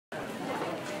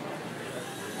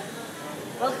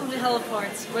Welcome to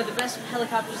heliports, where the best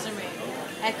helicopters are made.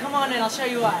 And come on in, I'll show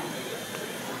you why.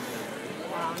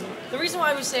 The reason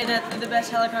why we say that they're the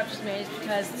best helicopters made is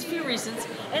because there's a few reasons.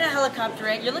 In a helicopter,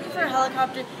 right, you're looking for a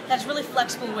helicopter that has really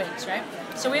flexible wings, right?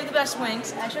 So we have the best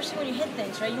wings, especially when you hit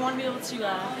things, right? You want to be able to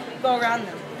go around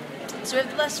them. So we have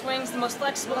the best wings, the most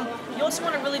flexible. You also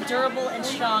want a really durable and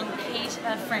strong case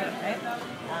frame, right?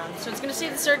 So it's going to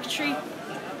save the circuitry.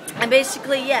 And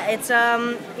basically, yeah, it's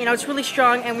it's really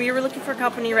strong, and we were looking for a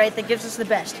company, right, that gives us the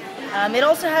best. It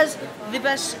also has the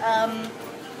best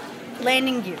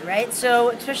landing gear, right? So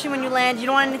especially when you land, you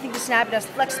don't want anything to snap. It has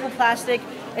flexible plastic.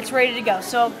 It's ready to go.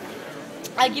 So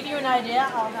I'll give you an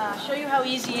idea. I'll show you how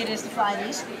easy it is to fly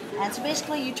these. And so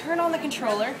basically, you turn on the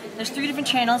controller. There's 3 different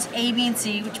channels, A, B, and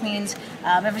C, which means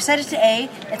if I set it to A,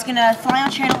 it's going to fly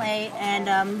on channel A,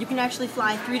 and you can actually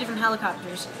fly 3 different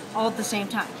helicopters all at the same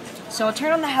time. So I'll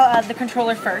turn on the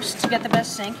controller first to get the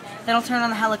best sync. Then I'll turn on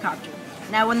the helicopter.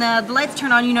 Now, when the lights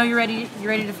turn on, you know you're ready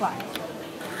to fly.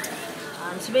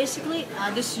 So basically,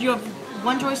 you have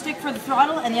one joystick for the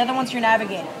throttle, and the other one's your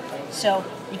navigator. So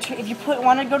if you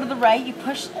want to go to the right, you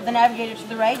push the navigator to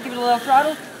the right, give it a little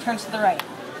throttle, it turns to the right.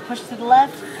 Push to the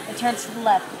left, it turns to the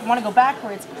left. If you want to go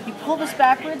backwards, you pull this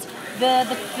backwards, the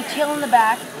tail in the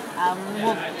back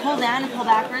will pull down and pull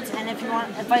backwards, and if you want,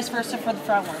 vice versa for the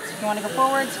front ones. If you want to go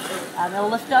forwards, it'll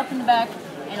lift up in the back,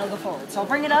 and it'll go forward. So I'll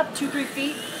bring it up 2-3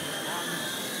 feet.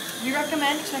 We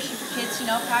recommend, especially for kids,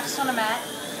 practice on a mat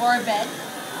or a bed.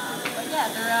 But yeah,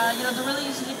 they're really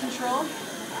easy to control.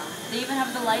 They even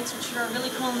have the lights, which are really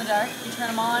cool in the dark. You turn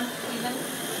them on, even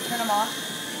turn them off.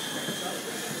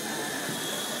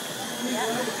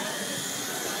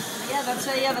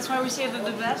 Yeah, that's why we say they're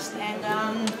the best.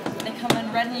 And they come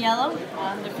in red and yellow.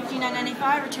 They're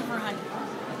 $59.95 or 2 for $100.